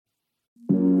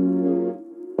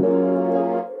You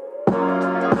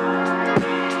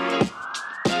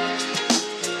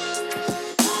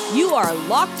are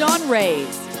Locked On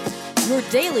Rays, your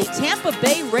daily Tampa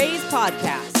Bay Rays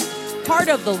podcast. Part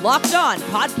of the Locked On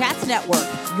Podcast Network,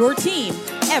 your team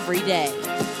every day.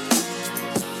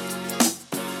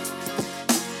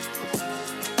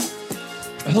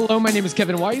 Hello, my name is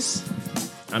Kevin Weiss.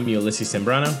 I'm Ulysses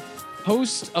Sembrano,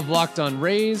 host of Locked On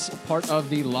Rays, part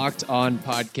of the Locked On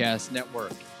Podcast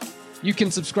Network. You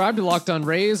can subscribe to Locked On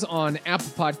Rays on Apple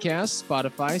Podcasts,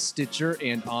 Spotify, Stitcher,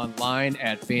 and online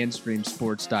at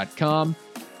fanstreamsports.com.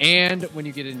 And when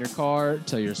you get in your car,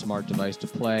 tell your smart device to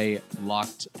play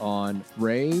Locked On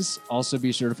Rays. Also,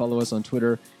 be sure to follow us on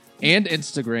Twitter and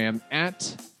Instagram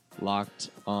at Locked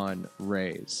On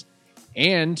Rays.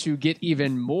 And to get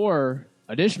even more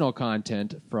additional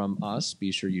content from us,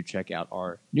 be sure you check out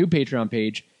our new Patreon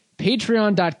page,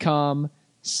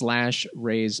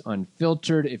 patreon.com/Rays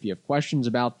Unfiltered. If you have questions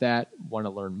about that, want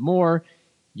to learn more,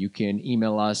 you can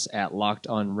email us at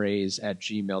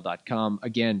lockedonrays@gmail.com.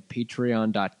 Again,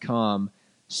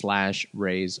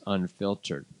 patreon.com/Rays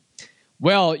Unfiltered.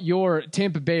 Well, your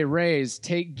Tampa Bay Rays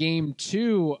take game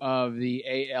 2 of the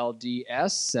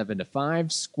ALDS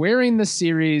 7-5, squaring the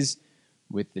series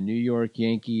with the New York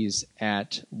Yankees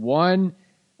at 1.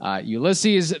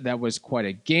 Ulysses, that was quite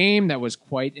a game. That was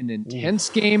quite an intense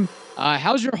game.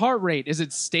 How's your heart rate? Is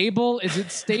it stable? Is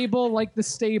it stable like the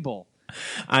stable?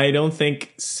 I don't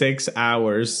think 6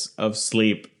 hours of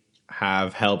sleep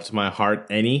have helped my heart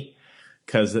any,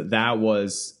 because that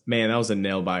was a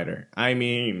nail biter. I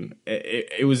mean,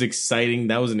 it was exciting.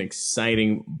 That was an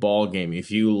exciting ball game. If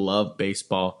you love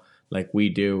baseball like we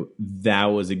do, that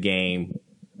was a game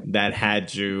that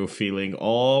had you feeling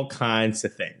all kinds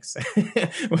of things.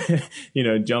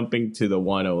 Jumping to the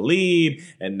 1-0 lead,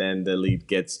 and then the lead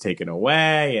gets taken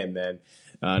away, and then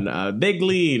a big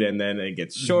lead, and then it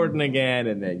gets shortened again,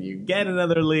 and then you get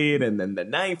another lead, and then the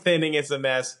 9th inning is a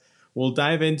mess. We'll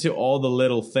dive into all the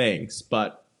little things,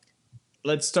 but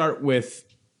let's start with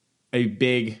a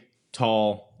big,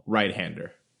 tall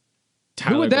right-hander.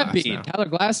 Who would that be? Tyler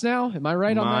Glasnow? Am I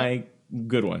right on that?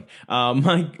 Good one.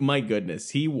 My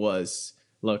goodness. He was,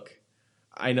 look,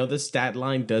 I know the stat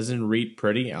line doesn't read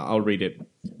pretty. I'll read it.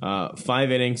 5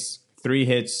 innings, 3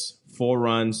 hits, 4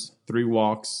 runs, 3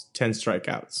 walks, 10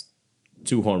 strikeouts,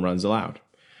 2 home runs allowed.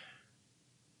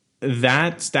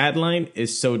 That stat line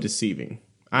is so deceiving.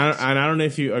 I don't know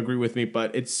if you agree with me,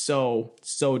 but it's so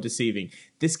deceiving.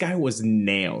 This guy was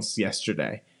nails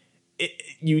yesterday.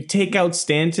 You take out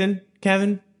Stanton,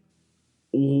 Kevin.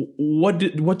 What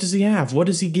does he have? What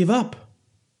does he give up?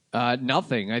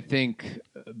 Nothing. I think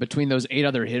between those 8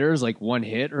 other hitters, like 1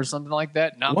 hit or something like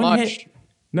that. Not one much. Hit.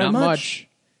 Not much.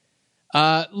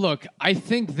 Look, I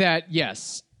think that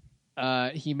yes,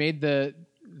 he made the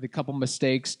couple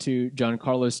mistakes to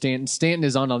Giancarlo Stanton. Stanton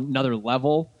is on another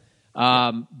level.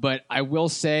 But I will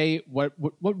say what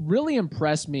really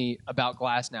impressed me about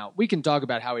Glasnow, we can talk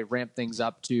about how he ramped things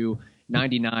up to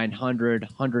 99, 100,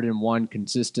 101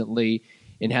 consistently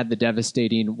and had the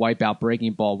devastating wipeout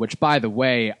breaking ball, which, by the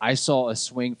way, I saw a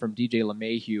swing from DJ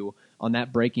LeMahieu on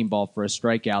that breaking ball for a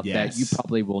strikeout that you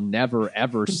probably will never,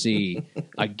 ever see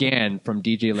again from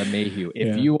DJ LeMahieu.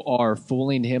 If you are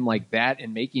fooling him like that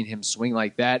and making him swing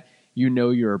like that, you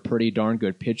know you're a pretty darn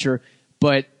good pitcher.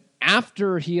 But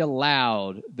after he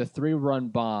allowed the 3-run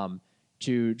bomb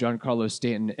to Giancarlo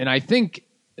Stanton, and I think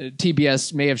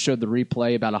TBS may have showed the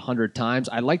replay about 100 times.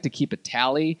 I like to keep a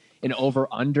tally and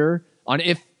over-under on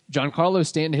if Giancarlo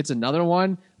Stanton hits another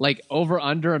one, like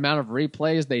over-under amount of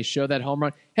replays they show that home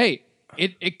run. Hey,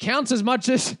 it counts as much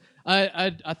as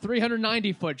a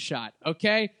 390-foot shot,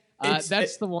 okay?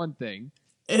 That's the one thing.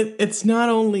 It's not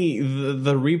only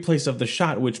the replays of the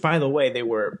shot, which, by the way, they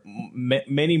were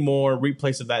many more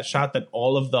replays of that shot than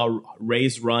all of the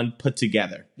Rays run put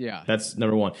together. Yeah, that's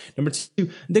number 1. Number 2,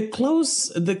 the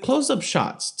close-up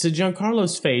shots to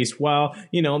Giancarlo's face while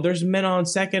there's men on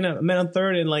second, men on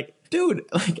third, and dude,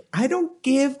 I don't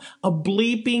give a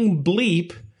bleeping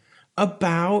bleep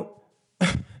about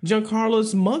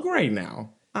Giancarlo's mug right now.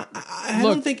 I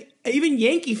don't think. Even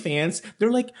Yankee fans,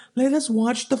 they're like, let us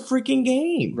watch the freaking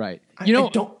game. Right.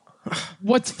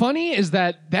 What's funny is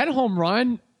that home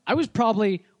run,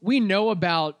 we know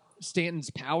about Stanton's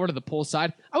power to the pull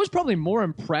side. I was probably more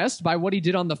impressed by what he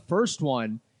did on the first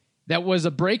one. That was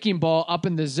a breaking ball up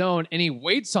in the zone, and he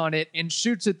waits on it and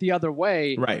shoots it the other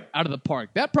way out of the park.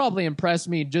 That probably impressed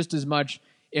me just as much,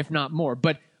 if not more.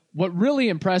 But what really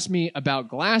impressed me about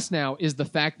Glasnow is the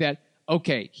fact that,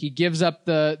 okay, he gives up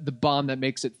the bomb that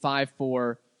makes it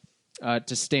 5-4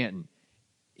 to Stanton.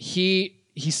 He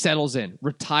settles in,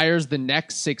 retires the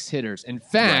next 6 hitters. In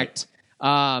fact,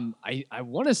 I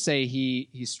want to say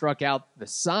he struck out the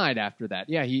side after that.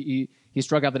 Yeah, he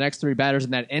struck out the next three batters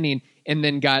in that inning, and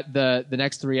then got the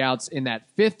next three outs in that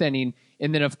fifth inning.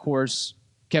 And then, of course,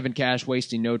 Kevin Cash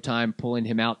wasting no time pulling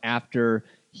him out after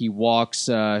he walks,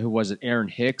 who was it, Aaron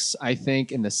Hicks, I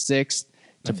think, in the sixth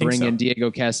to bring in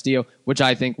Diego Castillo, which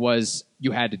I think was,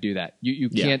 you had to do that. You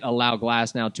can't allow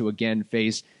Glasnow to again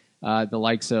face the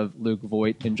likes of Luke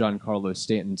Voit and Giancarlo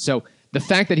Stanton. So the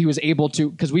fact that he was able to,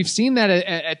 because we've seen that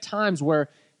at times where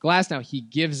Glasnow, he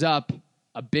gives up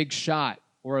a big shot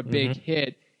or a big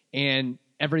hit, and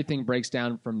everything breaks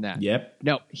down from that. Yep.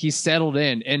 No, he settled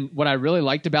in. And what I really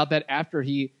liked about that, after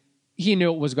he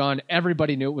knew it was gone,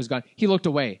 everybody knew it was gone, he looked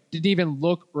away, didn't even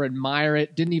look or admire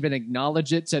it, didn't even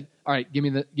acknowledge it, said, all right, give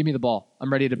me the ball,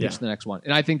 I'm ready to pitch the next one.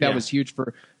 And I think that was huge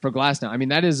for Glasnow. I mean,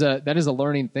 that is a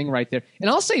learning thing right there. And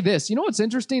I'll say this, you know what's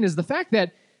interesting is the fact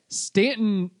that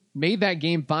Stanton made that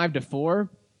game 5-4.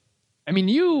 I mean,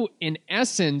 you in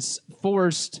essence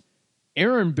forced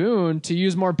Aaron Boone to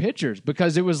use more pitchers,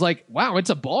 because it was like, wow, it's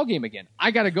a ball game again.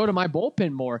 I got to go to my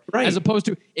bullpen more, as opposed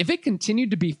to if it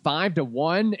continued to be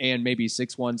 5-1 and maybe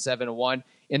 6-1, 7-1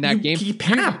 in that game. Keep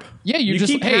Hap. Yeah, you just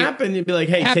keep Hap, and you'd be like,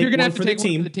 hey, Hap, take you're gonna one have to for take the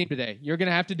team. one for the team today. You're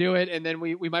gonna have to do it, and then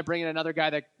we might bring in another guy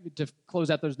that to close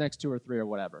out those next two or three or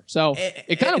whatever. So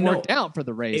it kind of worked out for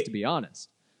the Rays, to be honest.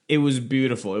 It was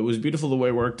beautiful. It was beautiful the way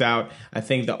it worked out. I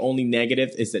think the only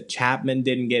negative is that Chapman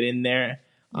didn't get in there.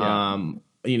 Yeah.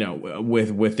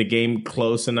 With the game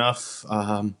close enough.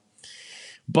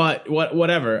 But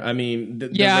whatever. I mean, the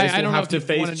Rays will have to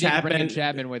face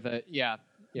Chapman with a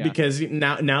because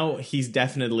now he's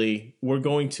definitely. We're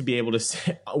going to be able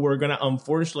to. We're going to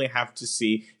unfortunately have to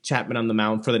see Chapman on the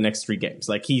mound for the next 3 games.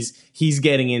 Like he's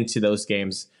getting into those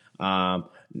games,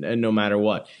 no matter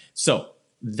what. So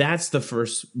that's the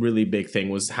first really big thing,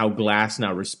 was how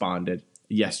Glasnow responded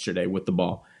yesterday with the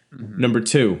ball. Mm-hmm. Number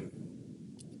 2.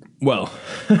 Well,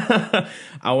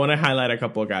 I want to highlight a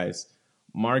couple of guys,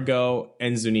 Margot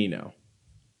and Zunino.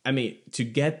 I mean, to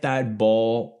get that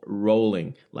ball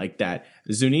rolling like that,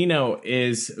 Zunino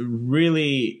is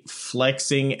really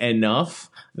flexing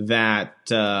enough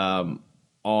that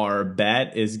our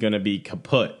bet is going to be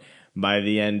kaput by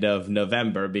the end of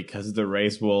November, because the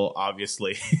Rays will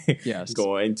obviously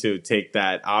going to take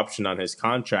that option on his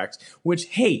contract, which,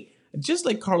 hey, just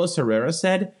like Carlos Herrera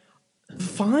said,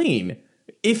 fine.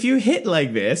 If you hit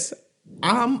like this,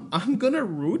 I'm gonna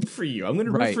root for you. I'm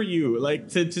gonna root for you, like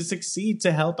to succeed,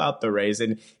 to help out the Rays,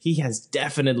 and he has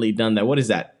definitely done that. What is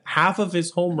that? Half of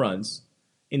his home runs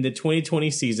in the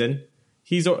 2020 season,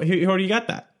 he already got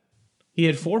that. He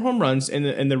had 4 home runs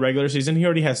in the regular season. He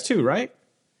already has 2, right?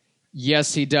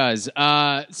 Yes, he does.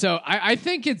 So I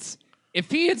think it's. If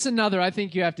he hits another, I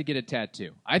think you have to get a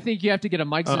tattoo. I think you have to get a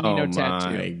Mike Zunino tattoo.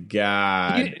 Oh, my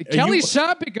God. Kelly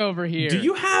Shopping over here. Do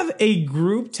you have a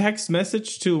group text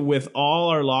message with all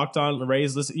our Locked On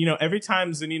Rays listen? You know, every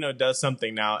time Zunino does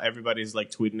something now, everybody's like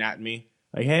tweeting at me.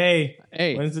 Like, hey,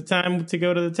 when's the time to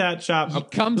go to the tat shop? He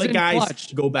comes in guys,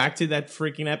 clutch. Go back to that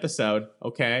freaking episode,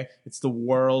 okay? It's the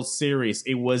World Series.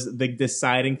 It was the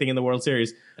deciding thing in the World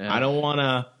Series. Yeah. I don't want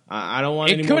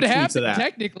any more tweets of that.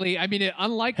 Technically. I mean,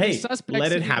 unlike the suspects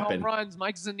let it in happen. Home runs,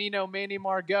 Mike Zunino, Manny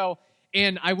Margot,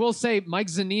 and I will say Mike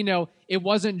Zunino, it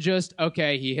wasn't just,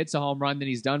 okay, he hits a home run, then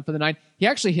he's done for the night. He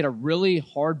actually hit a really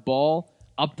hard ball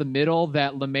up the middle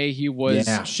that LeMahieu was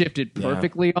shifted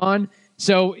perfectly on.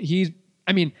 So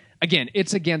again,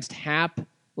 it's against Hap.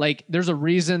 Like, there's a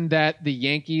reason that the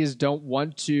Yankees don't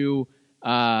want to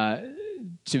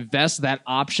vest that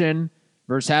option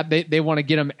versus Hap. They want to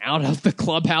get him out of the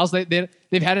clubhouse.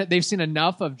 They've seen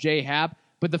enough of Jay Happ,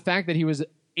 but the fact that he was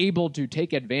able to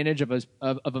take advantage of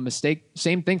a mistake,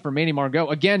 same thing for Manny Margot.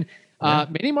 Again,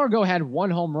 Manny Margot had 1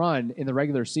 home run in the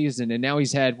regular season, and now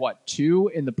he's had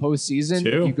 2 in the postseason.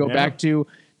 2, you go back to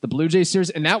the Blue Jays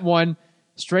series, and that one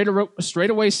straight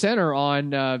away center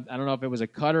on I don't know if it was a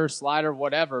cutter, slider,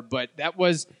 whatever, but that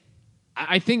was,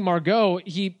 I think Margot,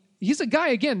 he's a guy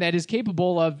again that is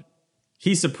capable of.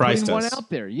 He surprised us. One out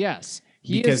there, yes.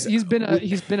 He's been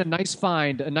a nice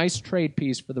find, a nice trade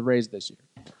piece for the Rays this year.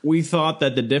 We thought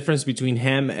that the difference between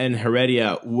him and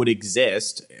Heredia would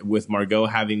exist, with Margot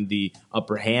having the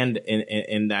upper hand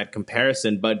in that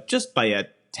comparison, but just by a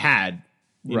tad,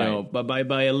 you know, but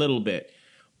by a little bit.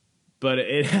 But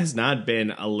it has not been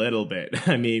a little bit.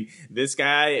 I mean, this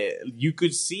guy, you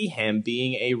could see him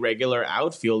being a regular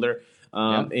outfielder.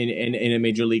 in a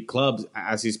major league club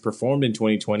as he's performed in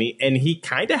 2020. And he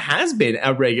kind of has been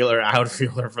a regular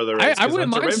outfielder for the Rays. I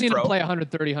wouldn't mind seeing him play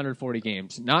 130, 140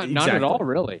 games. Not at all,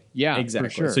 really. Yeah, exactly.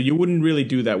 For sure. So you wouldn't really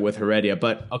do that with Heredia.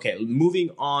 But okay,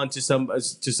 moving on to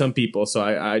some people, so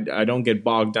I don't get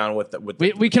bogged down with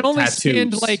we can only tattoos.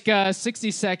 spend like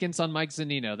 60 seconds on Mike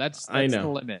Zunino. That's the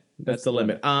limit. That's the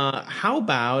limit. How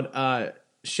about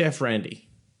Chef Randy?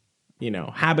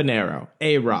 Habanero,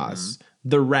 A-Ros,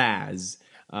 the Raz.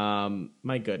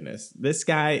 My goodness, this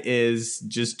guy is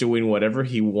just doing whatever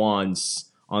he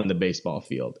wants on the baseball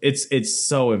field. It's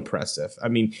so impressive. I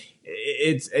mean,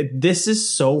 this is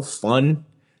so fun.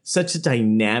 Such a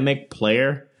dynamic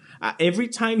player. Every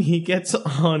time he gets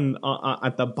on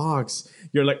at the box,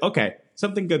 you're like, okay,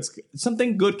 something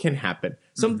good can happen.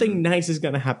 Something nice is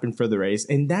going to happen for the Rays,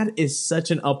 and that is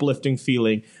such an uplifting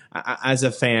feeling as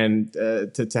a fan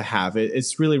to have.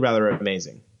 It's really rather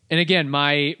amazing. And again,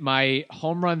 my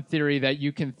home run theory that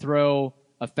you can throw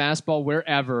a fastball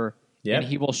wherever and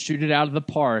he will shoot it out of the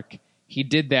park. He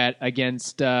did that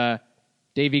against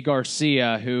Davy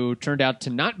Garcia, who turned out to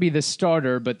not be the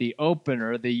starter, but the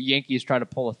opener. The Yankees try to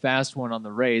pull a fast one on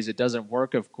the Rays. It doesn't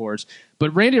work, of course.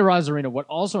 But Randy Arozarena, what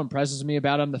also impresses me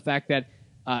about him, the fact that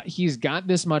he's got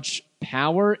this much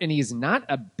power, and he's not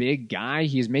a big guy.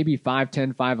 He's maybe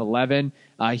 5'10", 5'11".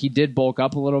 He did bulk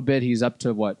up a little bit. He's up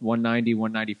to, 190,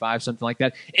 195, something like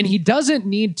that. And he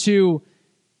doesn't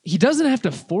have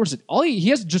to force it. He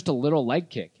has just a little leg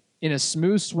kick in a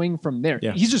smooth swing from there.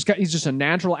 Yeah. He's just a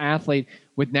natural athlete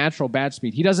with natural bat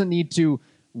speed. He doesn't need to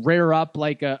rear up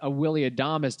like a Willy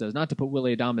Adames does. Not to put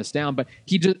Willy Adames down, but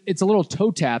it's a little toe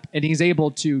tap, and he's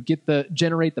able to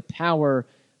generate the power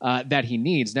that he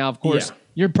needs. Now, of course,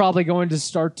 you're probably going to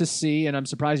start to see, and I'm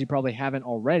surprised you probably haven't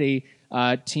already,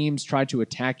 teams try to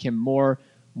attack him more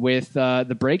with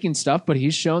the breaking stuff, but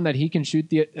he's shown that he can shoot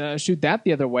that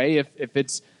the other way if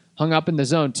it's hung up in the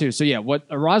zone too. So yeah, what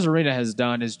Arozarena has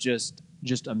done is just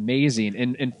amazing.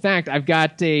 And in fact, I've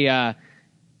got if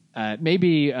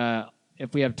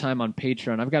we have time on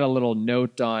Patreon, I've got a little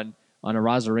note on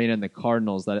Arozarena and the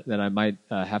Cardinals that I might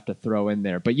have to throw in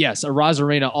there. But yes,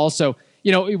 Arozarena also,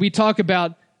 we talk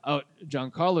about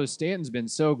Giancarlo Stanton's been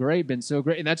so great, and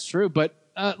that's true. But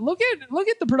look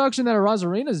at the production that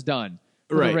Arozarena's done.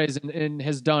 Right. Rays and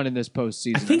has done in this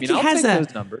postseason. I'll take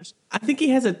those numbers. I think he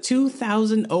has a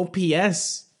 2,000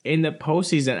 OPS in the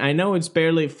postseason. I know it's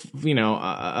barely,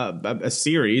 a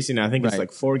series. I think it's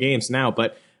like 4 games now,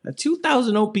 but a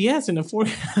 2,000 OPS in a 4.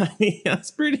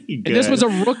 That's pretty good. And this was a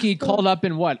rookie called up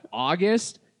in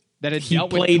August that had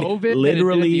dealt with COVID,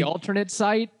 literally the alternate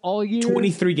site all year.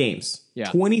 23 games. Yeah,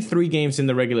 23 games in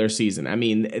the regular season. I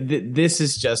mean, this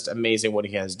is just amazing what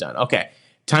he has done. Okay,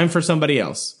 time for somebody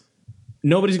else.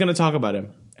 Nobody's going to talk about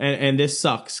him. And this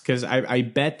sucks because I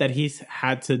bet that he's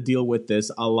had to deal with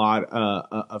this a lot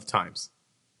of times.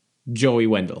 Joey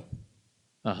Wendell.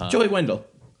 Joey Wendell.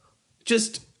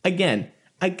 Just, again,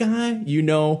 a guy,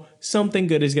 something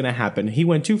good is going to happen. He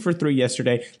went 2 for 3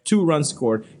 yesterday, 2 runs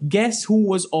scored. Guess who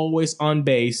was always on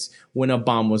base when a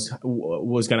bomb was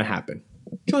going to happen?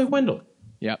 Joey Wendell.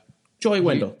 Yep. Joey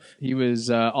Wendell. He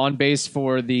was on base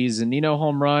for the Zunino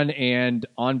home run and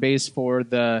on base for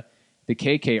the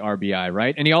KK RBI,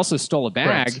 right? And he also stole a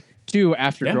bag, too,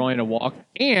 after drawing a walk.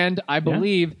 And I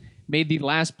believe made the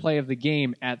last play of the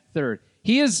game at third.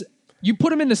 You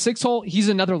put him in the 6 hole, he's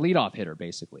another leadoff hitter,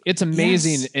 basically. It's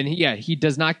amazing. Yes. And he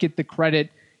does not get the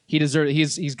credit he deserves.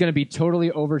 He's going to be totally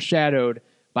overshadowed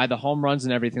by the home runs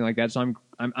and everything like that. So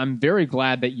I'm very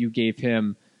glad that you gave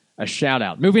him a shout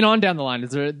out. Moving on down the line,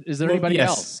 is there anybody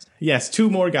else? Yes, 2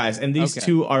 more guys. And these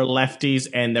 2 are lefties,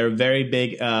 and they're very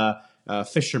big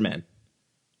fishermen.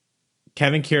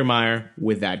 Kevin Kiermaier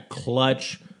with that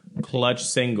clutch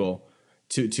single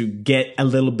to get a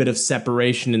little bit of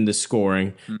separation in the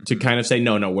scoring, to kind of say,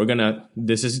 no,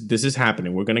 this is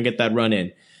happening. We're gonna get that run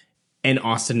in. And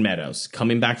Austin Meadows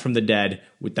coming back from the dead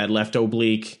with that left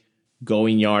oblique,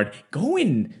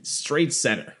 going straight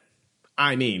center.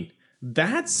 I mean,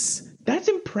 that's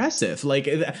impressive. Like,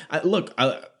 look,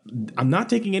 I'm not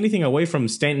taking anything away from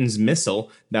Stanton's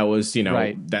missile that was,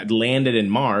 that landed in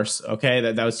Mars. Okay,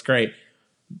 that was great.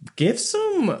 Give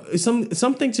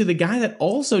something to the guy that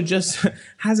also just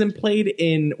hasn't played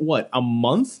in a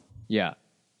month. Yeah,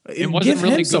 it wasn't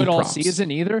really good all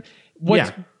season either.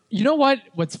 You know what?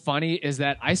 What's funny is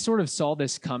that I sort of saw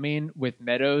this coming with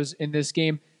Meadows in this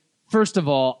game. First of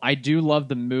all, I do love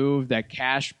the move that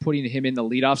Cash putting him in the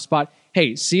leadoff spot.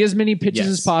 Hey, see as many pitches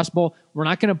as possible. We're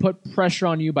not going to put pressure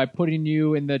on you by putting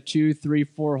you in the 2, 3,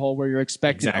 4 hole where you're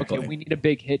expecting. Exactly. Okay, we need a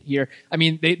big hit here. I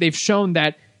mean, they've shown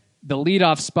that the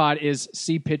leadoff spot is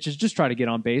see pitches, just try to get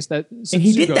on base. That And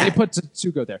he did that. They put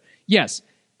Tsutsugo there. Yes.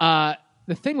 The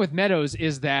thing with Meadows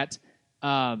is that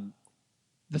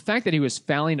the fact that he was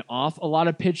fouling off a lot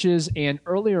of pitches, and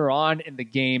earlier on in the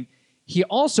game, he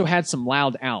also had some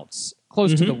loud outs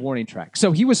close to the warning track.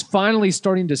 So he was finally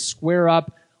starting to square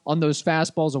up on those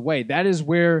fastballs away. That is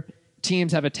where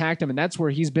teams have attacked him, and that's where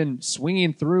he's been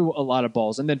swinging through a lot of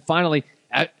balls. And then finally,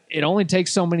 it only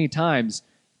takes so many times,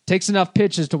 takes enough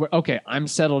pitches to where, okay, I'm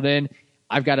settled in,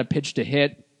 I've got a pitch to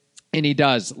hit, and he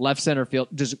does. Left center field,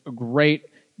 just great.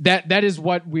 That is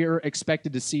what we're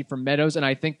expected to see from Meadows, and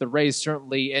I think the Rays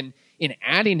certainly in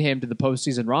adding him to the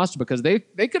postseason roster, because they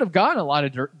could have gone a lot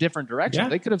of different directions. Yeah.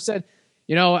 They could have said,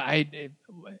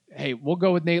 hey, we'll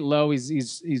go with Nate Lowe.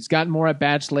 He's gotten more at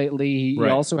bats lately. He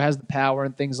also has the power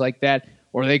and things like that.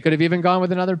 Or they could have even gone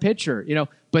with another pitcher.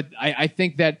 But I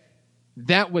think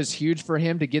that was huge for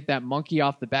him to get that monkey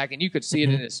off the back, and you could see it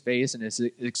in his face and his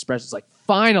expressions, like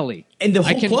finally, and the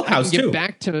whole clubhouse I can get too.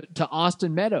 back to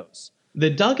Austin Meadows. The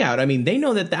dugout. I mean, they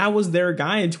know that was their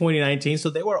guy in 2019, so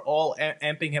they were all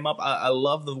amping him up. I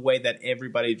love the way that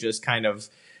everybody just kind of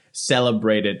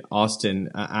celebrated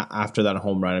Austin after that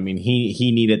home run. I mean,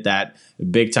 he needed that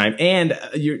big time. And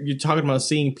you're talking about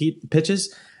seeing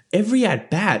pitches. Every at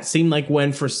bat seemed like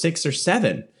went for 6 or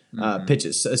 7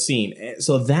 pitches a scene.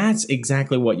 So that's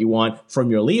exactly what you want from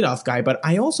your leadoff guy. But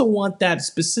I also want that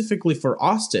specifically for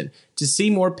Austin, to see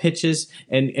more pitches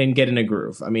and get in a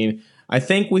groove. I mean, I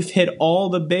think we've hit all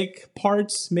the big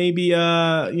parts. Maybe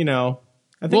I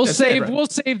think we'll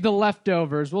save the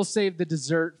leftovers. We'll save the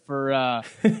dessert for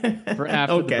after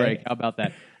the break. How about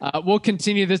that? We'll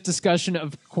continue this discussion,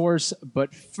 of course,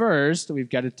 but first we've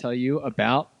got to tell you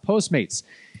about Postmates.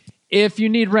 If you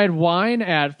need red wine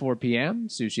at 4 p.m.,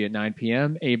 sushi at 9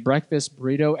 p.m., a breakfast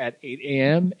burrito at 8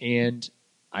 a.m., and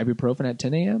ibuprofen at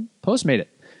 10 a.m., Postmate it.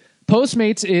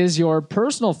 Postmates is your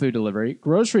personal food delivery,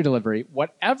 grocery delivery,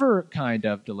 whatever kind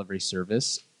of delivery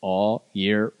service all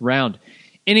year round.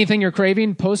 Anything you're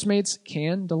craving, Postmates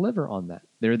can deliver on that.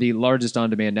 They're the largest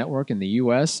on-demand network in the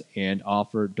U.S. and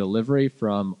offer delivery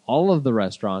from all of the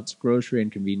restaurants, grocery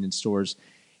and convenience stores,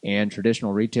 and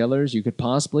traditional retailers you could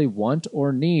possibly want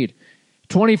or need.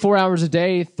 24 hours a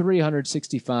day,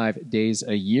 365 days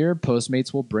a year,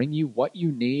 Postmates will bring you what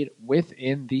you need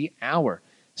within the hour.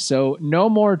 So no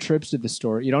more trips to the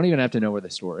store. You don't even have to know where the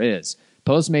store is.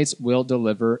 Postmates will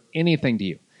deliver anything to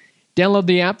you. Download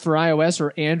the app for iOS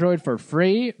or Android for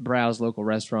free. Browse local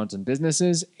restaurants and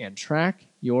businesses and track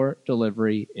your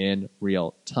delivery in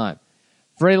real time.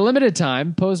 For a limited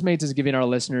time, Postmates is giving our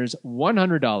listeners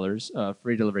 $100 of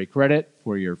free delivery credit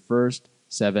for your first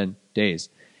 7 days.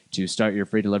 To start your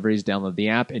free deliveries, download the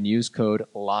app and use code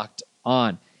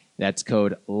LOCKEDON. That's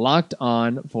code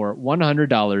LOCKEDON for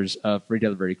 $100 of free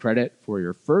delivery credit for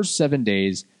your first 7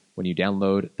 days when you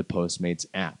download the Postmates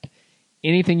app.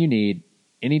 Anything you need,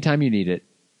 anytime you need it,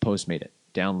 Postmate it.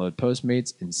 Download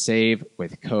Postmates and save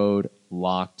with code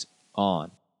LOCKEDON.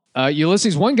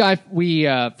 Ulysses, one guy we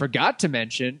forgot to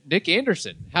mention, Nick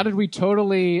Anderson. How did we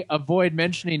totally avoid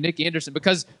mentioning Nick Anderson?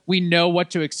 Because we know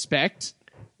what to expect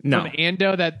from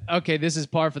Ando, that, okay, this is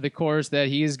par for the course, that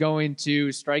he is going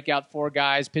to strike out 4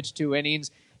 guys, pitch 2 innings,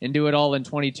 and do it all in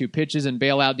 22 pitches and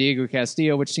bail out Diego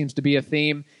Castillo, which seems to be a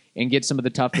theme, and get some of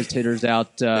the toughest hitters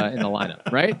out in the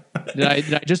lineup, right? Did I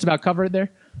just about cover it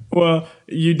there? Well,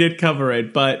 you did cover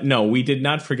it, but no, we did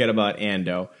not forget about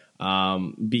Ando,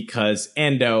 because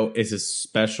Ando is a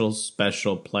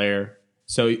special player.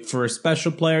 So for a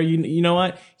special player, you know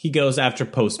what? He goes after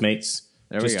Postmates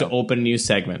just to open a new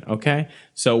segment, okay?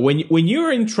 So when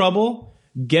you're in trouble,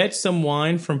 get some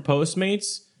wine from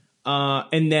Postmates,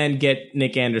 and then get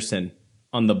Nick Anderson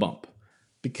on the bump.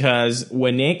 Because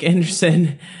when Nick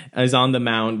Anderson is on the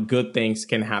mound, good things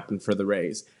can happen for the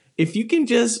Rays. If you can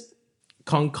just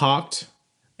concoct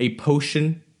a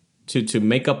potion to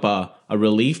make up a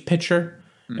relief pitcher,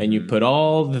 and you put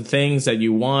all the things that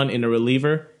you want in a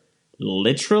reliever,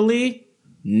 literally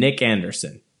Nick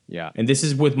Anderson. Yeah. And this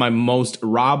is with my most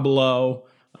Rob Lowe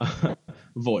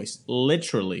voice.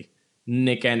 Literally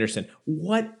Nick Anderson.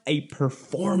 What a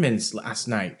performance last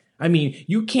night. I mean,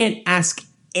 you can't ask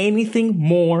anything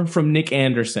more from Nick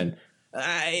Anderson.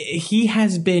 He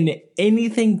has been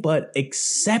anything but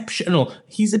exceptional.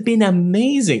 He's been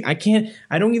amazing. I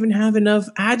don't even have enough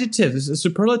adjectives,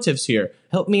 superlatives here.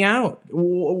 Help me out.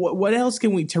 What else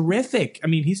can we? Terrific. I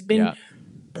mean, he's been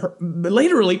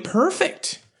literally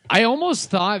perfect. I almost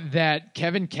thought that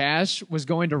Kevin Cash was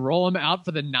going to roll him out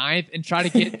for the 9th and try to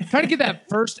get that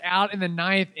first out in the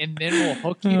 9th, and then we'll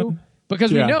hook you,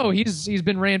 because we know he's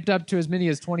been ramped up to as many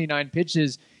as 29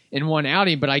 pitches in one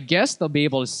outing, but I guess they'll be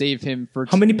able to save him for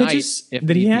how many tonight pitches if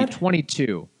did he need be. have?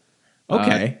 22.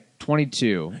 Okay.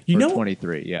 22 You or know-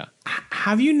 23, yeah.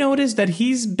 Have you noticed that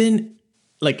he's been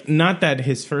like, not that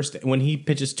his first, when he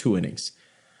pitches 2 innings,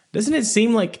 doesn't it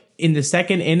seem like in the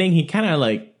second inning he kind of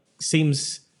like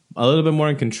seems a little bit more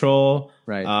in control?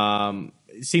 Right.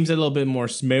 Seems a little bit more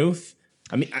smooth.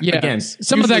 I mean, Yeah, again,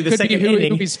 some of usually that the could be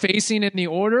second who he's facing in the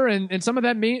order, and some of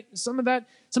that.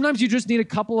 Sometimes you just need a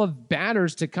couple of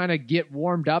batters to kind of get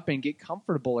warmed up and get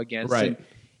comfortable against, Right.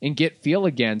 and get feel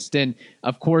against. And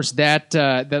of course, that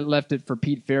left it for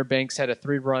Pete Fairbanks. Had a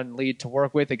 3-run lead to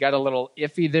work with. It got a little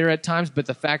iffy there at times, but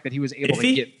the fact that he was able to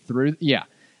Iffy? get through,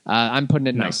 I'm putting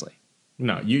it nicely.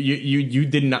 No, you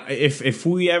did not. If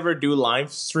we ever do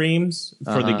live streams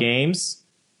for the games,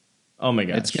 oh my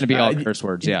gosh, It's going to be all curse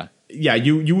words. Yeah. Yeah,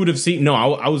 you would have seen. No,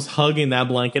 I was hugging that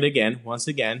blanket again, once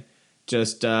again,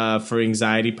 just for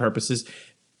anxiety purposes.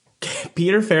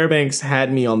 Peter Fairbanks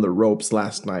had me on the ropes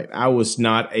last night. I was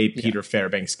not a Peter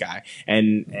Fairbanks guy,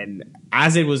 and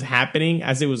as it was happening,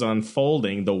 as it was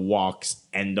unfolding, the walks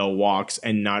and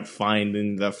not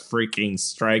finding the freaking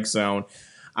strike zone,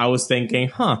 I was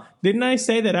thinking, didn't I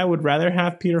say that I would rather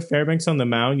have Peter Fairbanks on the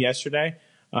mound yesterday?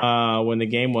 When the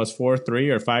game was 4-3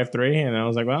 or 5-3, and I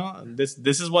was like, well, this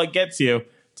is what gets you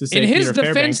to say In his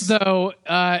Peter defense, Fairbanks.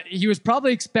 though, he was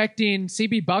probably expecting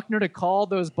CB Buckner to call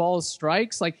those balls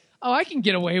strikes. Like, oh, I can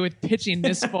get away with pitching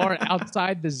this far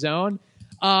outside the zone.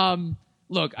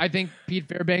 Look, I think Pete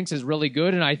Fairbanks is really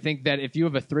good, and I think that if you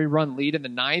have a 3-run lead in the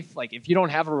ninth, like if you don't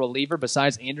have a reliever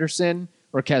besides Anderson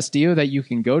or Castillo that you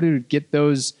can go to get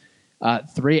those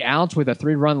 3 outs with a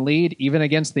 3-run lead, even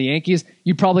against the Yankees,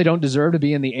 you probably don't deserve to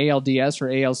be in the ALDS or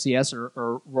ALCS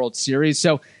or World Series.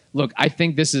 So, look, I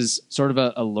think this is sort of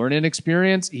a learning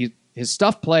experience. His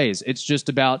stuff plays. It's just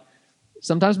about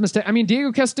sometimes mistake. I mean,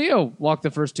 Diego Castillo walked the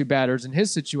first 2 batters in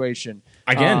his situation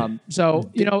Again.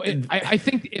 I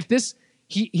think if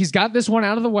he's got this one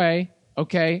out of the way,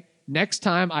 okay, next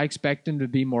time I expect him to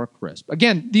be more crisp.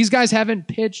 Again, these guys haven't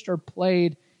pitched or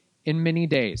played in many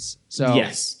days. So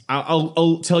Yes,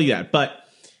 I'll tell you that. But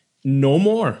no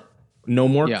more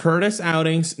Yeah. Curtis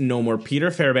outings, no more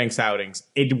Peter Fairbanks outings.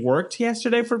 It worked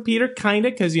yesterday for Peter, kind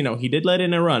of, because he did let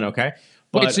in a run. Okay,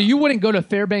 but wait, so you wouldn't go to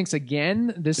Fairbanks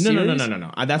again this no, series?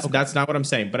 no. That's not what I'm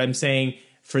saying. But I'm saying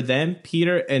for them,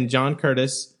 Peter and John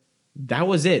Curtis, that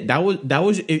was it. That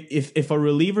was if a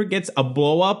reliever gets a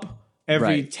blow up every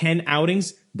Right. 10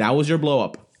 outings, that was your blow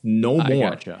up. No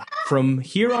more. gotcha. From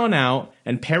here on out,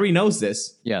 and Perry knows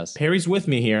this. Yes. Perry's with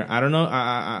me here. I don't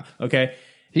know. Okay.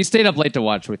 He stayed up late to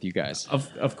watch with you guys.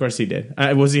 Of course he did.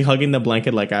 Was he hugging the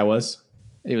blanket like I was?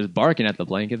 He was barking at the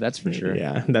blanket, that's for sure.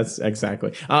 Yeah, that's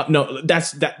exactly. No,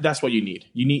 that's what you need.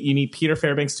 You need Peter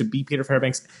Fairbanks to be Peter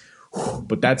Fairbanks.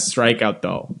 But that strikeout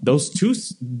though, those 2,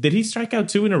 did he strike out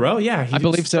 2 in a row? Yeah, I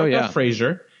believe so, struck out yeah.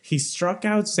 Frazier. He struck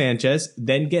out Sanchez,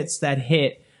 then gets that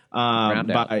hit Ground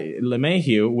out. by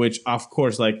LeMahieu, which of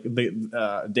course, like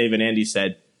Dave and Andy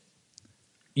said,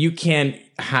 you can't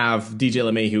have DJ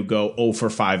LeMahieu go 0 for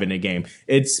 5 in a game.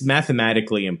 It's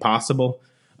mathematically impossible.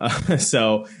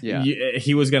 So Yeah.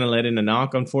 he was going to let in a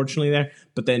knock, unfortunately, there,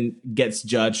 but then gets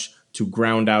judged to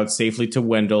ground out safely to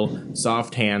Wendell.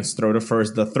 Soft hands, throw to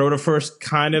first. The throw to first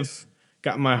kind of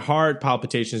got my heart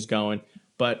palpitations going.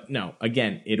 But no,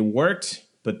 again, it worked.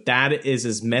 But that is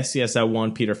as messy as I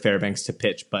want Peter Fairbanks to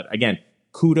pitch. But again,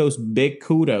 big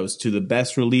kudos to the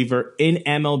best reliever in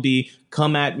MLB.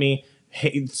 Come at me.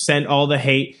 Send all the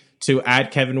hate to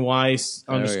 @KevinWise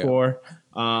 _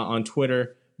 on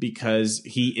Twitter, because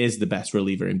he is the best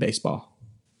reliever in baseball.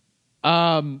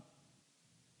 Kevin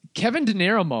De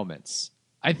Niro moments.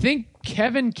 I think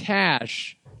Kevin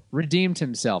Cash redeemed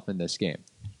himself in this game.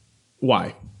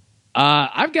 Why?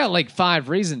 I've got like 5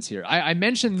 reasons here. I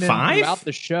mentioned them 5? throughout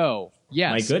the show.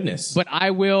 Yes. My goodness. But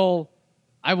I will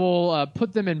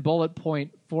put them in bullet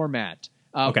point format.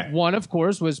 Okay. One, of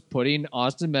course, was putting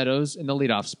Austin Meadows in the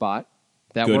leadoff spot.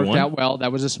 That Good worked one. out well.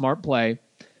 That was a smart play.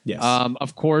 Yes.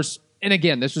 Of course, and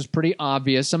again, this was pretty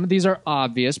obvious. Some of these are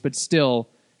obvious, but still,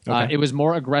 Okay. it was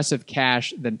more aggressive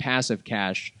Cash than passive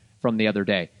Cash from the other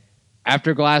day.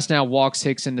 After Glasnow walks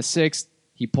Hicks in the 6th,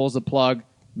 he pulls the plug,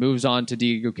 moves on to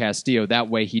Diego Castillo. That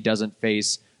way he doesn't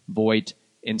face Voit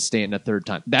and Stanton a third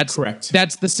time. That's Correct.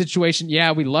 That's the situation.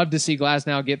 Yeah, we love to see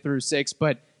Glasnow get through 6,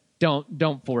 but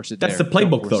don't force it. That's there. the playbook,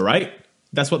 Don't force though, it. right?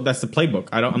 That's the playbook.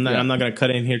 I'm not going to cut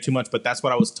in here too much, but that's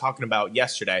what I was talking about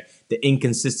yesterday. The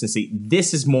inconsistency.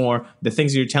 This is more the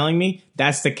things you're telling me.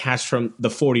 That's the Cash from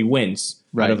the 40 wins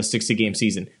Right. out of a 60-game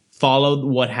season. Followed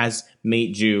what has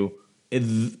made you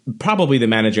probably the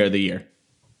manager of the year.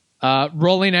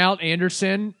 Rolling out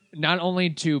Anderson not only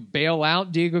to bail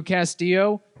out Diego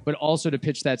Castillo, but also to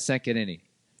pitch that second inning.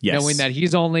 Yes. Knowing that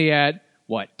he's only at,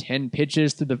 10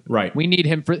 pitches to the... Right. We need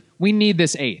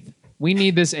this eighth. We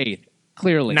need this eighth,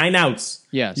 clearly. 9 outs.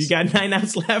 Yes. You got 9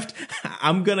 outs left.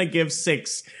 I'm going to give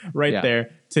 6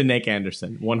 there to Nick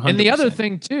Anderson. 100%. And the other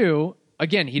thing, too,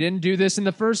 again, he didn't do this in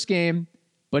the first game,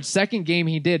 but second game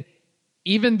he did.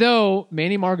 Even though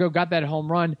Manny Margot got that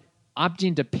home run,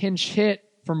 opting to pinch hit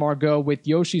for Margot with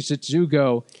Yoshi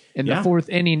Tsutsugo in the 4th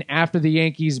inning after the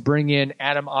Yankees bring in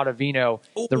Adam Ottavino,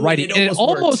 the righty. And it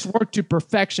almost worked to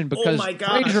perfection because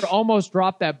Frazier almost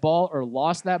dropped that ball or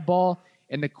lost that ball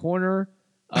in the corner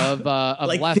of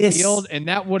like left this. field, and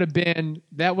that would have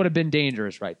been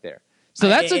dangerous right there. So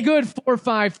that's a good 4 or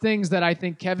 5 things that I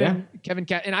think Kevin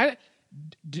and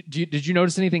did you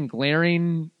notice any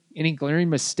glaring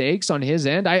mistakes on his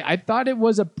end? I thought it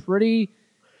was a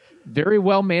very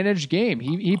well managed game.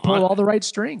 He pulled all the right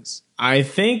strings. I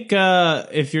think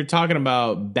if you're talking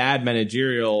about bad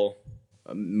managerial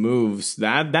moves,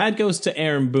 that goes to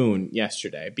Aaron Boone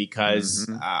yesterday because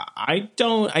I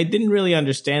didn't really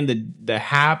understand the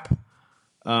Hap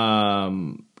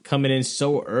coming in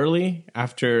so early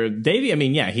after Davey. I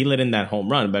mean, he let in that home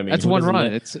run, but I mean that's one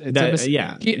run. That's going to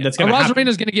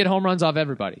Rosarina's going to get home runs off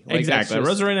everybody. Exactly.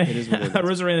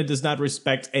 Rosarina does not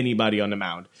respect anybody on the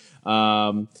mound.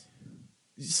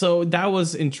 So that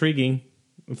was intriguing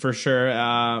for sure.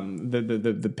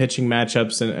 The pitching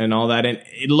matchups and all that, and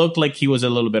it looked like he was a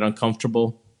little bit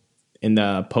uncomfortable in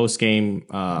the post game.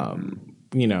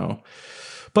 But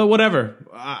whatever.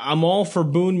 I'm all for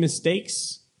Boone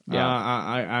mistakes. Yeah,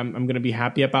 I'm going to be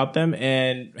happy about them.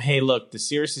 And hey, look, the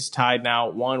series is tied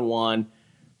now, 1-1.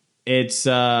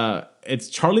 It's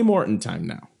Charlie Morton time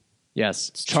now. Yes,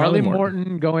 it's Charlie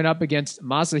Morton going up against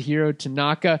Masahiro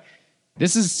Tanaka.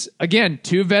 This is, again,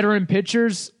 2 veteran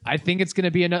pitchers. I think it's going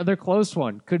to be another close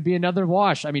one. Could be another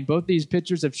wash. I mean, both these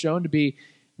pitchers have shown to be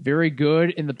very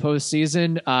good in the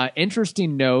postseason.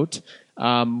 Interesting note,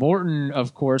 Morton,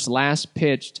 of course, last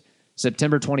pitched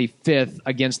September 25th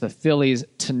against the Phillies.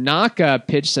 Tanaka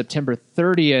pitched September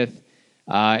 30th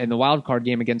in the wild card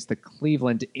game against the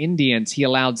Cleveland Indians. He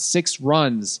allowed 6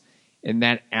 runs in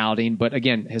that outing, but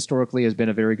again, historically has been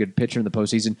a very good pitcher in the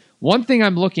postseason. One thing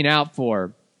I'm looking out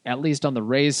for, at least on the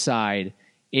Rays side,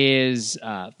 is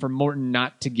for Morton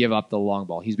not to give up the long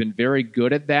ball. He's been very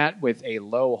good at that with a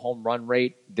low home run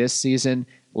rate this season.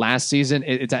 Last season,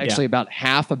 it's actually about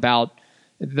half.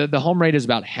 The home rate is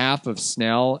about half of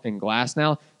Snell and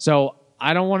Glasnow. So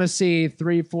I don't want to see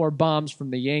 3-4 bombs from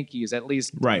the Yankees, at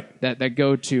least that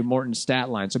go to Morton's stat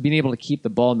line. So being able to keep the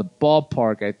ball in the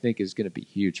ballpark, I think, is going to be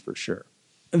huge for sure.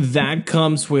 That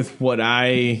comes with what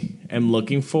I am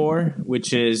looking for,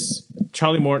 which is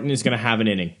Charlie Morton is going to have an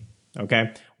inning,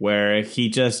 okay, where he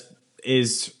just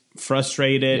is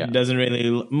frustrated, doesn't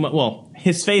really,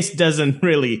 his face doesn't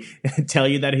really tell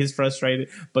you that he's frustrated,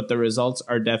 but the results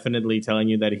are definitely telling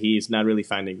you that he's not really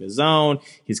finding the zone.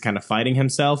 He's kind of fighting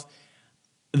himself.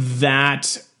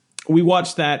 That we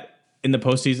watched that in the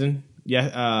postseason,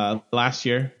 last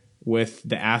year with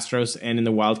the Astros and in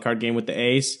the wild card game with the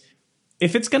A's.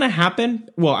 If it's going to happen,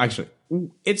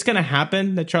 it's going to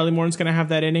happen that Charlie Morton's going to have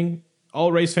that inning.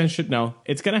 All Rays fans should know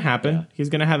it's going to happen. Yeah. He's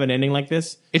going to have an inning like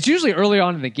this. It's usually early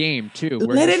on in the game, too,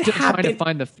 where you're still trying to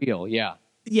find the feel. Yeah.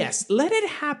 Yes, let it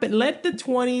happen. Let the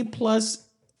 20-plus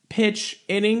pitch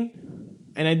inning,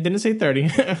 and I didn't say 30.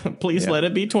 Please let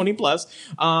it be 20-plus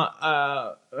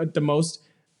at the most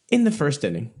in the first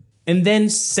inning, and then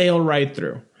sail right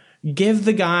through. Give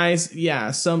the guys,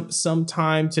 some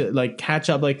time to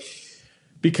catch up,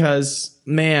 because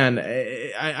man,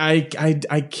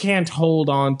 I can't hold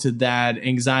on to that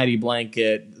anxiety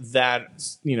blanket that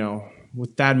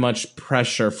with that much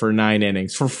pressure for 9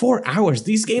 innings for 4 hours.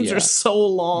 These games are so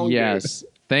long. Yes.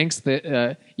 Thanks.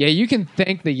 You can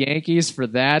thank the Yankees for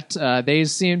that. They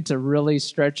seem to really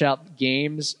stretch out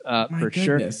games for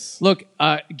goodness. Sure. Look,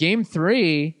 Game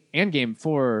 3 and Game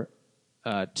 4,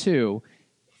 too.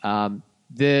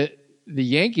 The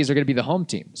Yankees are going to be the home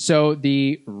team. So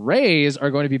the Rays are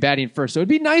going to be batting first. So it'd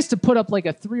be nice to put up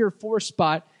a 3 or 4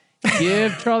 spot,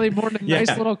 give Charlie Morton a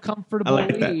nice little comfortable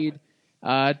lead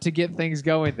to get things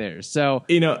going there. So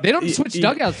they don't switch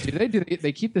dugouts, do they? Do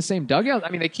they keep the same dugout? I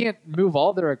mean, they can't move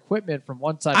all their equipment from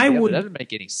one side to the other. That doesn't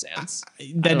make any sense.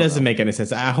 That doesn't make any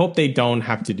sense. I hope they don't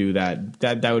have to do that.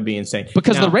 That would be insane.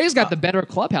 Because the Rays got the better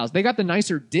clubhouse. They got the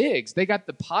nicer digs. They got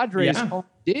the Padres home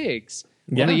digs.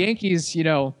 Well, the Yankees,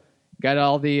 got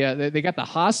all the they got the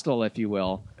hostel, if you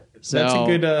will. So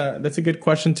that's a good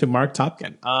question to Mark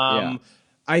Topkin.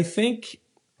 I think,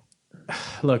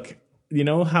 look, you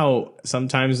know how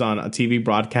sometimes on a TV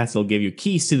broadcast they'll give you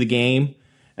keys to the game,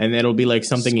 and it'll be like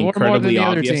something Score incredibly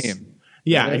more than the obvious. other team.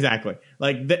 Yeah, Right? exactly.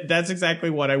 Like that's exactly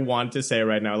what I want to say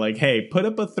right now. Like, hey, put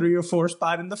up a 3 or 4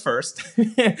 spot in the first.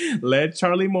 Let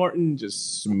Charlie Morton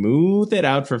just smooth it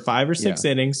out for 5 or 6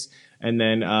 innings, and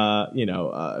then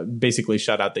basically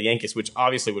shut out the Yankees, which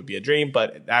obviously would be a dream,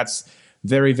 but that's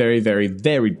very, very, very,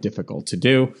 very difficult to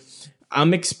do.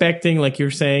 I'm expecting, like you're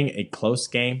saying, a close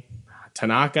game.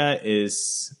 Tanaka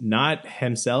is not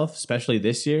himself, especially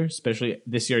this year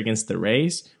against the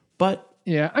Rays, but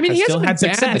yeah, I mean, he hasn't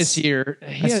been bad this year.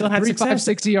 He had still had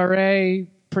 3.56 ERA,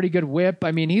 pretty good WHIP.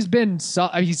 I mean, he's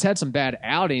had some bad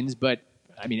outings, but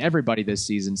I mean, everybody this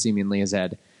season seemingly has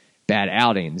had bad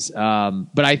outings.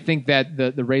 But I think that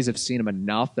the Rays have seen him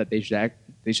enough that they should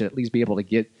at least be able to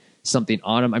get something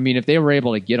on him. I mean, if they were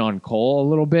able to get on Cole a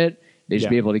little bit, they should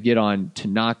be able to get on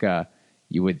Tanaka.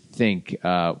 You would think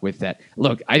with that.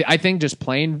 Look, I think just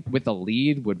playing with a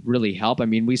lead would really help. I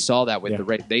mean, we saw that with the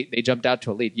Rays. They jumped out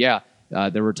to a lead. Yeah.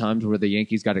 There were times where the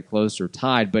Yankees got it close or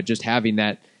tied, but just having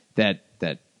that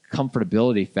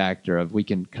comfortability factor of we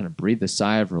can kind of breathe a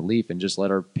sigh of relief and just let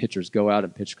our pitchers go out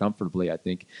and pitch comfortably, I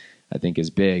think is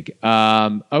big.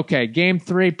 Okay, Game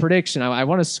 3 prediction. I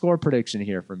want a score prediction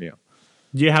here from you.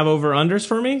 Do you have over-unders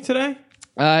for me today?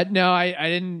 No, I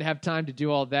didn't have time to do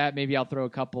all that. Maybe I'll throw a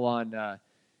couple on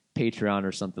Patreon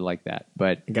or something like that.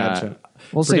 But gotcha.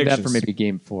 We'll save that for maybe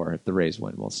Game 4 if the Rays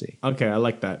win. We'll see. Okay, I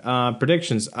like that.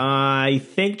 Predictions. I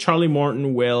think Charlie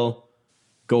Morton will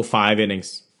go 5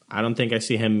 innings. I don't think I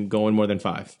see him going more than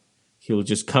 5. He'll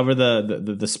just cover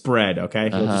the spread. Okay,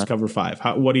 he'll just cover 5.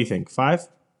 What do you think? 5?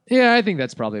 Yeah, I think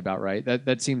that's probably about right.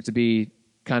 That seems to be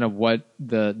kind of what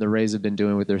the Rays have been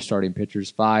doing with their starting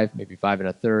pitchers. 5, maybe 5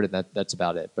 1/3, and that's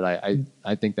about it. But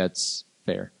I think that's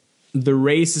fair. The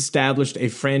Rays established a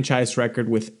franchise record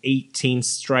with 18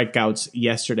 strikeouts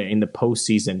yesterday in the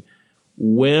postseason.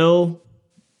 Will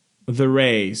the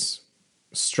Rays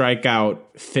strike out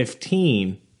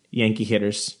 15 Yankee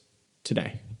hitters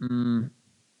today?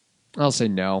 I'll say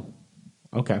no.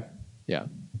 Okay. Yeah.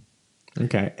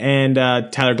 Okay. And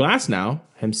Tyler Glasnow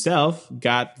himself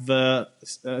got the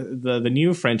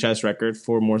new franchise record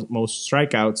for most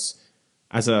strikeouts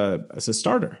as a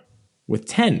starter with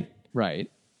 10. Right.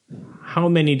 How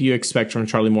many do you expect from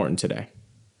Charlie Morton today?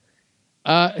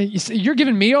 You're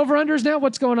giving me over-unders now?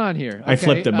 What's going on here? Okay. I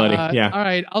flipped it, buddy. Yeah. All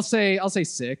right. I'll say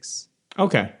 6.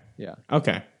 Okay. Yeah.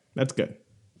 Okay. That's good.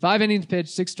 5 innings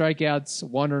pitched, 6 strikeouts,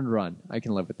 1 earned run. I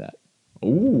can live with that.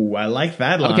 Ooh, I like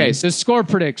that line. Okay, so score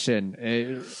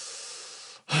prediction.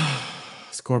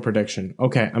 Score prediction.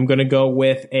 Okay, I'm going to go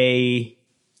with a...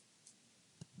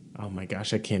 Oh my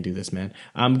gosh, I can't do this, man.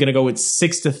 I'm going to go with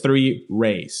 6-3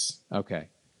 Rays. Okay.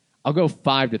 I'll go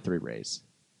 5-3 Rays.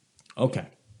 Okay.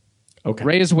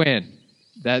 Rays win.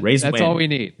 That's win. all we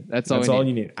need. That's all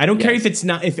you need. I don't care if it's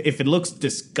not if it looks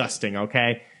disgusting,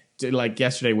 okay? Like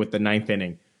yesterday with the 9th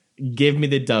inning. Give me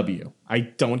the W. I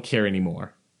don't care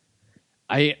anymore.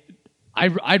 I'd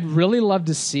really love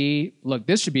to see. Look,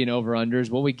 this should be an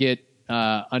over-unders. Will we get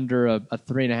under a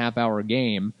 3.5 hour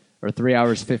game or 3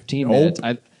 hours 15 minutes?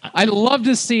 I'd love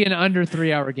to see an under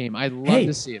 3 hour game. I'd love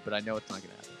to see it, but I know it's not going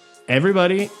to happen.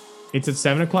 Everybody, it's at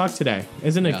 7 o'clock today,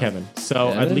 isn't it, Kevin? So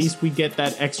at least we get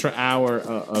that extra hour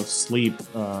of sleep.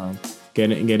 Get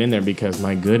in there because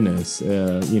my goodness,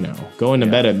 going to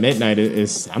bed at midnight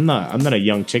is I'm not a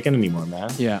young chicken anymore, man.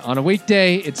 Yeah, on a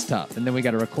weekday it's tough, and then we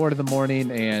got to record in the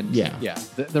morning, and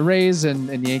the Rays and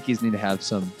the Yankees need to have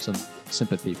some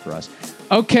sympathy for us.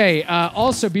 Okay,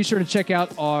 also be sure to check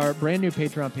out our brand new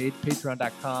Patreon page,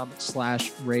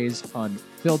 patreon.com/Rays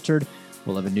Unfiltered.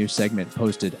 We'll have a new segment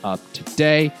posted up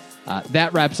today.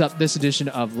 That wraps up this edition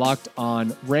of Locked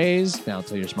On Rays. Now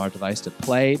tell your smart device to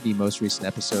play the most recent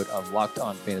episode of Locked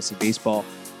On Fantasy Baseball.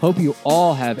 Hope you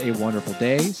all have a wonderful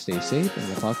day. Stay safe, and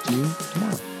we'll talk to you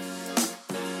tomorrow.